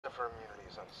for immunity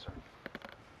is uncertain.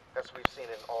 As we've seen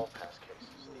in all past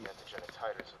cases, the antigenic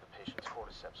titers of the patient's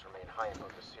cordyceps remain high in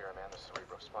both the serum and the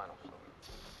cerebrospinal fluid.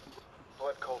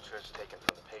 Blood cultures taken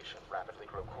from the patient rapidly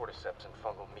grow cordyceps and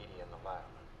fungal media in the lab.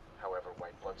 However,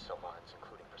 white blood cell lines,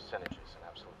 including percentages and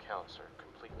absolute counts, are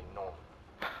completely normal.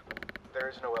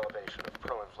 There is no elevation of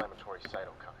pro-inflammatory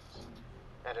cytokines,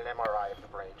 and an MRI of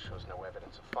the brain shows no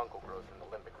evidence of fungal growth in the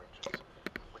limbic regions,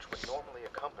 which would normally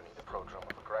accompany the prodrome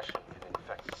of aggression in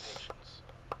infected patients.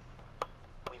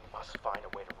 We must find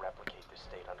a way to replicate this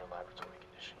state under laboratory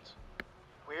conditions.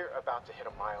 We're about to hit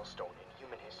a milestone in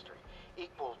human history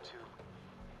equal to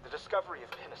the discovery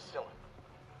of penicillin.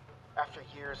 After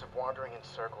years of wandering in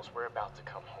circles, we're about to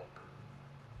come home.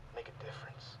 Make a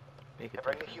difference. And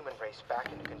bring the human race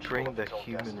back into control of its own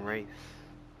destiny. Bring the human race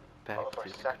back All of our to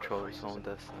control its sacrifices own and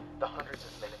destiny. the hundreds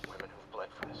of men and women who've bled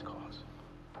for this cause,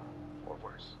 or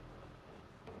worse,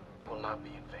 will not be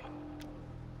in vain.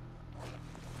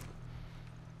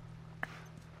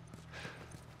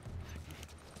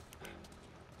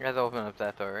 You guys open up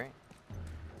that door, right?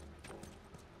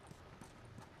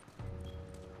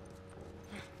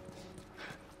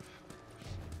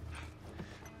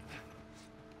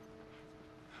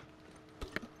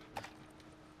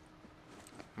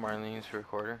 Marlene's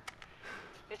recorder.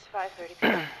 It's 5:30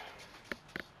 p.m.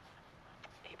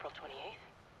 April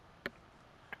 28th.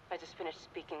 I just finished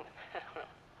speaking,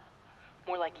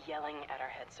 more like yelling at our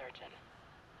head surgeon.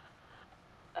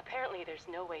 Apparently there's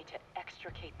no way to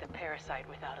extricate the parasite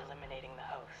without eliminating the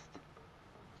host.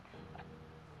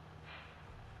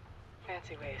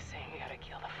 Fancy way of saying we gotta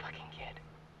kill the fucking kid.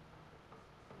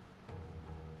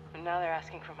 And now they're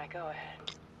asking for my go-ahead.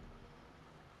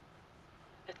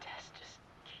 The tests just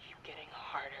keep getting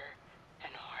harder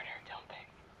and harder, don't they?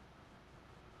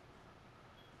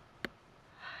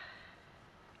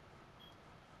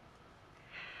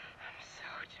 I'm so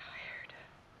tired.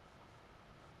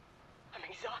 I'm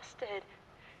exhausted.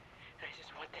 And I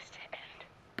just want this to end.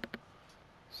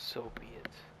 So be it.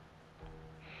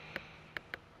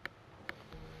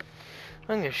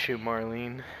 I'm gonna shoot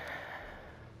Marlene.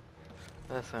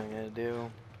 That's what I'm gonna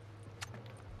do.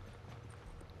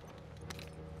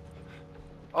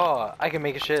 Oh, I can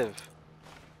make a shiv.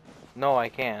 No, I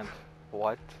can't.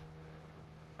 What?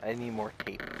 I need more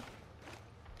tape.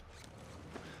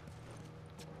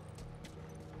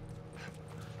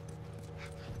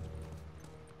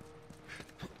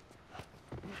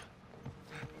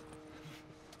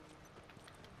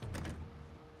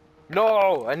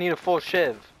 No, I need a full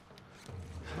shiv.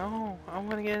 No, I'm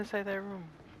gonna get inside that room.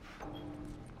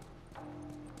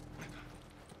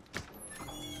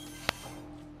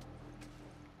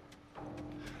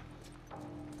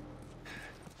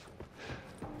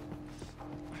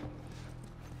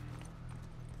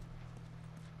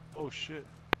 Oh shit.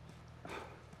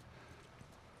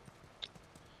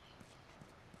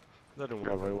 That didn't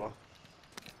work out very well.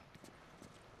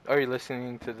 Are you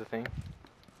listening to the thing?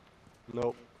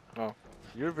 Nope. Oh.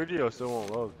 Your video still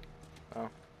won't load. Oh.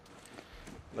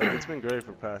 Like, it's been great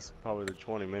for past probably the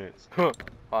 20 minutes.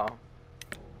 Wow.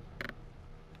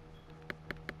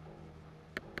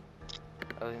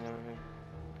 I didn't know.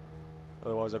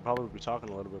 Otherwise, I'd probably be talking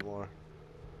a little bit more.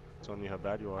 Telling you how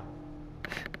bad you are.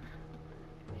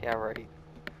 Yeah, right.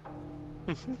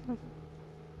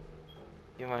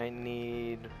 You might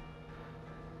need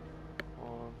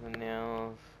all the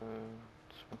nails.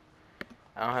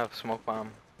 I don't have a smoke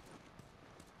bomb.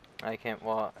 I can't.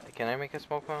 Well, can I make a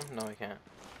smoke bomb? No, I can't.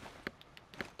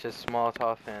 Just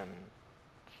Molotov and.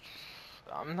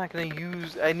 I'm not gonna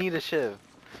use. I need a shiv.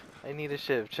 I need a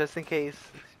shiv just in case.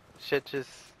 Shit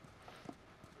just.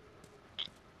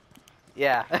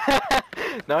 Yeah.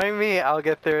 Knowing me, I'll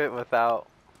get through it without.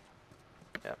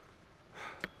 Yep.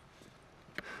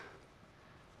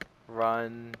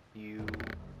 Run, you.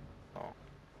 Oh.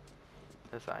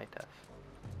 This eye test.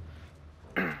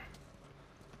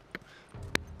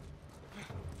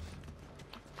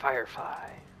 Firefly.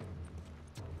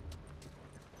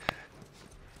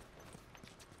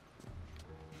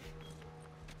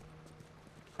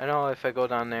 I know if I go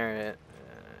down there, it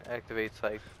activates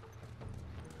like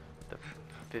the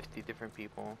 50 different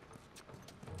people.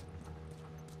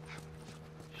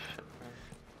 Shit,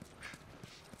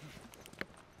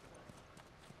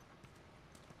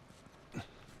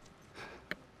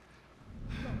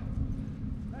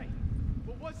 Hey,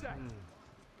 what was that?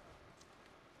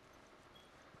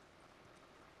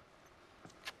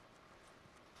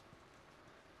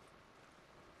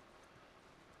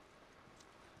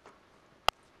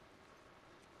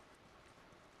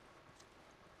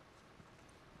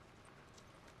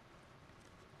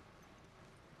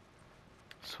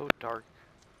 so dark.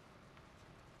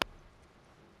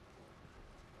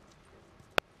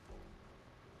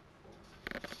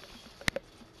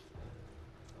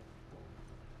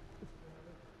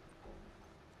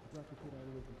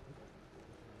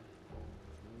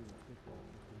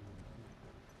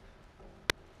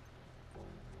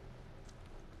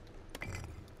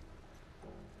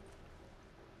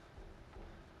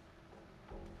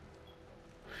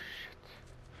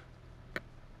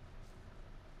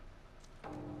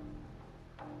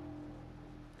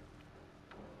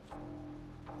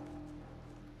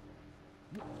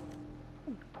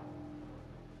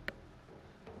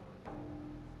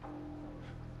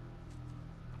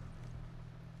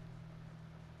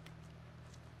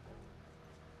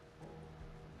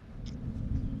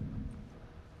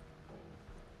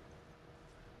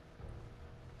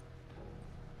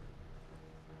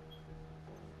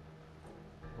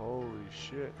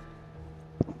 shit.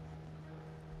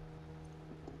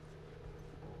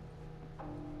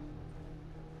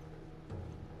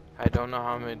 I don't know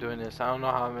how I'm doing this. I don't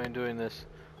know how I'm doing this.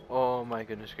 Oh my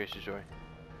goodness gracious joy.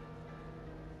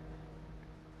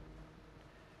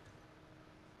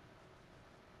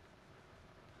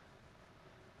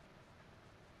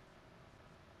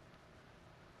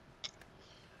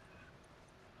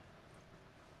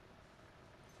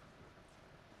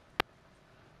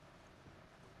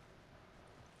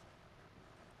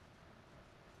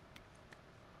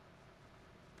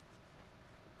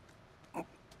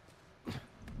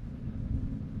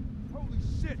 Holy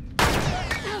shit!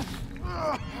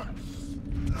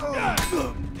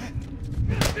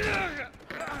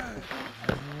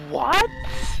 What?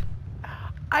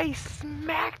 I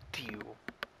smacked you.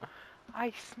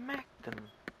 I smacked him.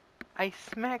 I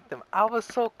smacked him. I was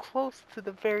so close to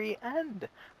the very end.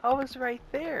 I was right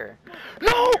there.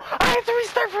 No! I have to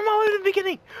restart from all in the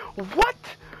beginning. What?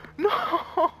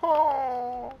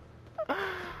 No!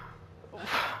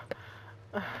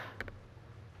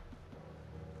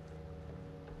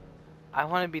 I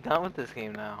want to be done with this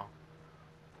game now.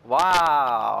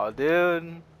 Wow,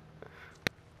 dude.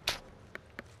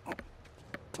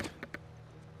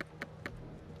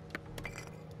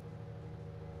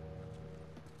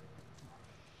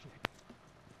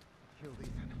 Killed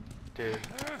Ethan. Dude.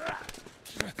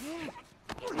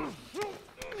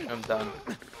 I'm done.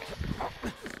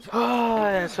 Oh,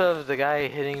 and so the guy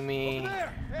hitting me.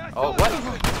 Oh, what?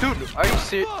 Dude, are you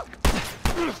serious?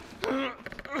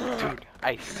 Dude,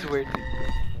 I swear to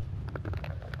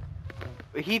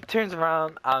he turns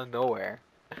around out of nowhere.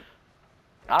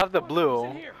 Out of the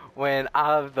blue, when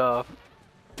out of the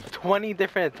 20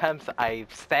 different attempts I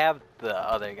stabbed the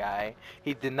other guy,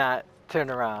 he did not turn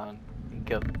around and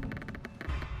kill me.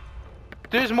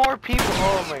 There's more people!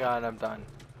 Oh my god, I'm done.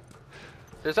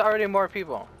 There's already more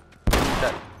people.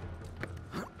 That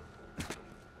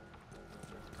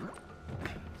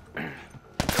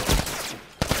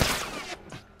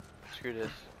Screw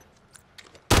this.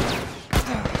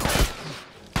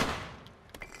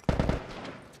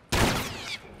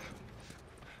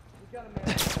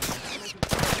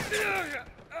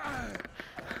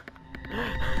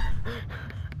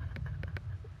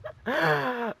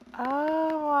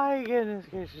 Oh my goodness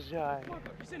gracious, Joy.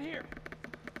 He's in here.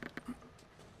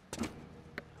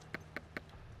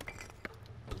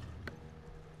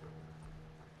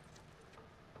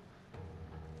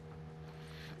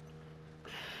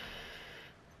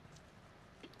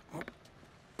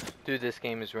 Dude, this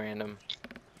game is random.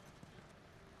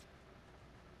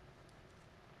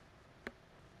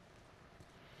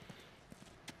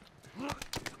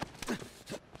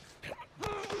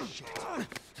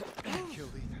 Killed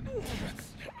Ethan.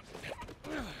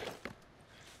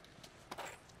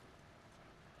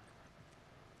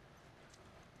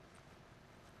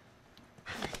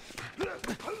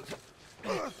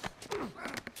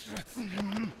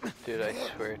 Dude, I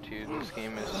swear to you, this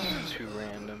game is too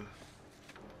random.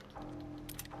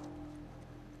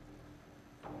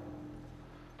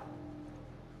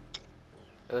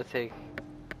 It'll take...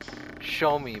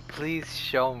 Show me, please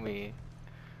show me.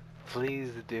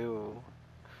 Please do.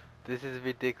 This is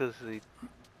ridiculously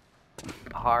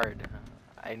hard.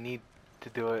 I need to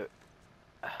do it.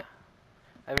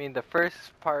 I mean, the first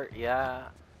part, yeah.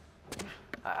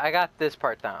 I got this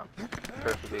part down.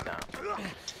 Perfectly down.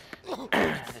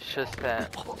 It's just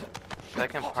that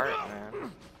second part,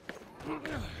 man.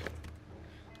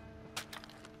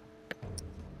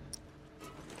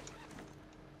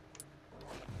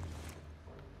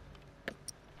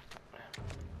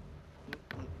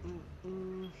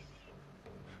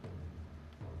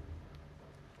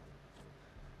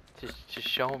 Just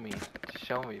show me. Just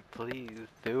show me, please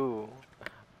do.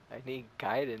 I need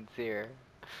guidance here.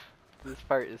 This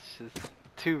part is just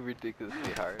too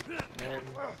ridiculously hard, man.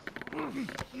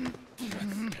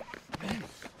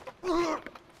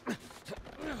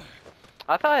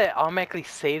 I thought it automatically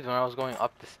saved when I was going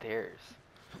up the stairs.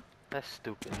 That's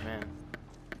stupid, man.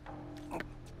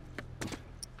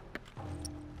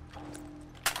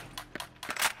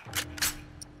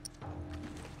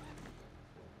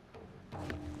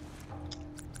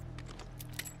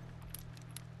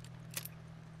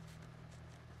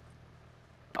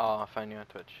 Oh, I'll find you on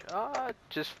Twitch.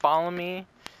 Just follow me,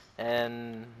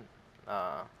 and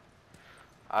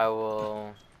I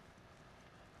will.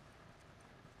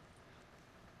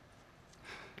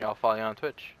 I'll follow you on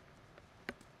Twitch.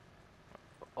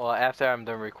 Well, after I'm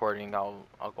done recording, I'll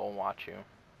go and watch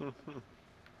you.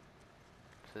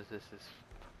 So this is,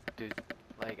 dude.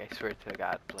 Like, I swear to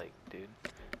God, like, dude,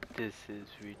 this is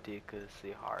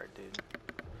ridiculously hard, dude.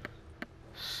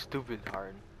 stupid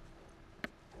hard.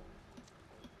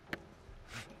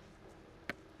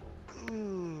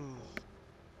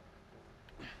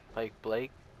 Like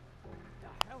Blake,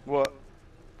 What?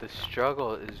 the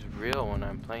struggle is real when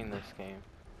I'm playing this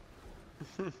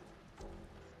game.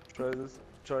 Try this.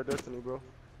 Try Destiny, bro.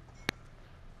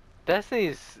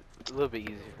 Destiny's a little bit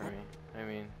easy for me. I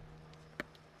mean,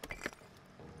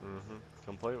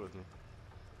 Come play with me.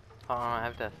 oh, I don't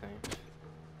have Destiny.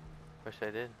 Wish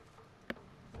I did.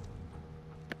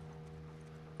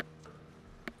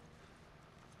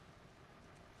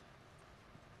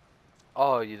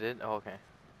 Oh, you did? Oh, okay.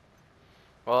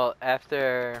 Well,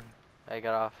 after I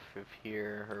got off of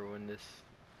here, or when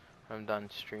I'm done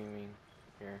streaming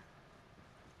here,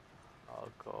 I'll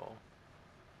go.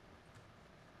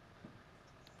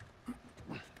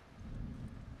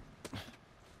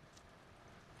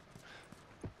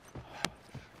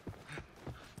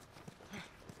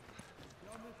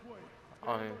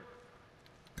 Oh,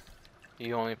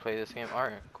 you only play this game?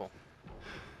 Alright, cool.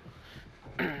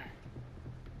 I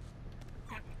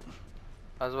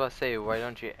was about to say, why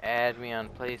don't you add me on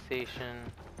PlayStation?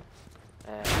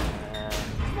 And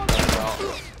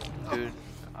dude,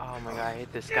 oh my god, I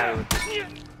hate this guy with this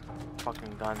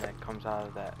fucking gun that comes out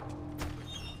of that.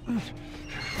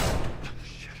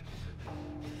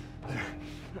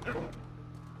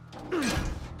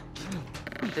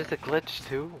 There's a glitch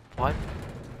too? What?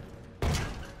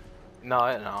 No.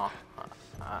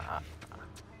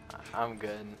 I'm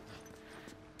good.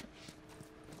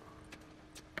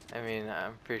 I mean,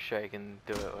 I'm pretty sure I can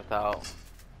do it without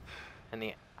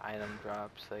any item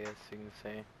drops, I guess you can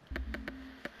say.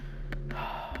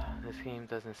 This game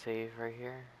doesn't save right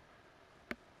here.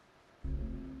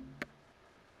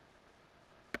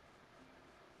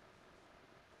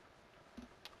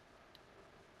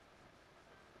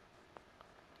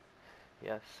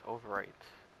 Yes, overwrite.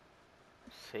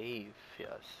 Save,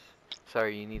 yes.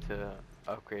 Sorry, you need to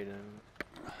upgrade him.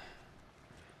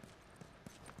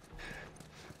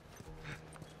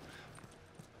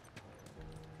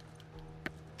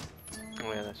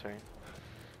 Oh yeah, that's right.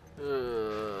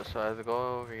 So I have to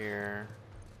go over here,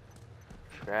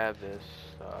 grab this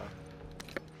stuff.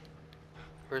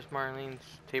 Where's Marlene's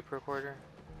tape recorder?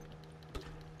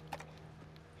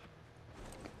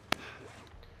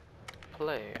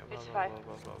 Play. Blah, It's blah, fine. blah,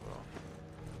 blah, blah, blah.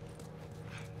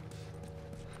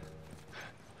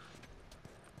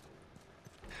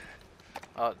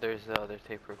 Oh, there's the other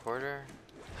tape recorder.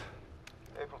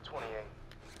 April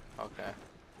 28th. Okay.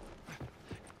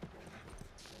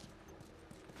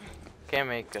 Can't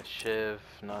make a shiv,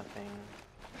 nothing.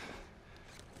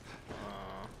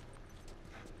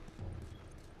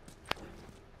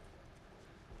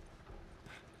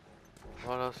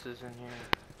 What else is in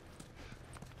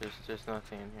here? There's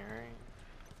nothing in here,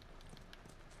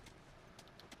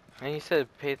 right? And you said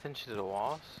pay attention to the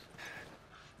walls?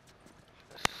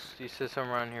 You said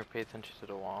somewhere around here pay attention to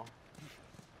the wall?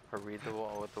 Or read the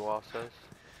wall, what the wall says?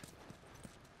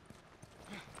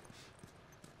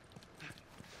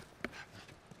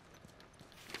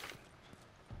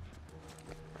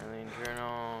 Marlene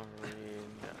journal, read,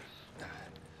 yes.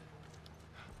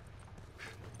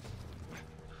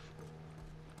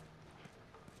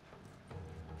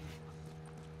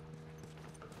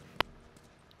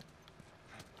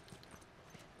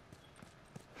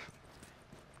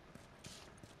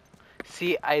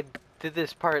 See, I did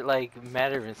this part like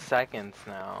matter of seconds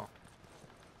now.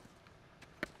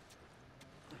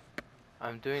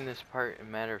 I'm doing this part in a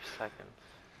matter of seconds.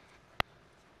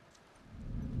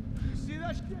 You see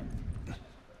that shit?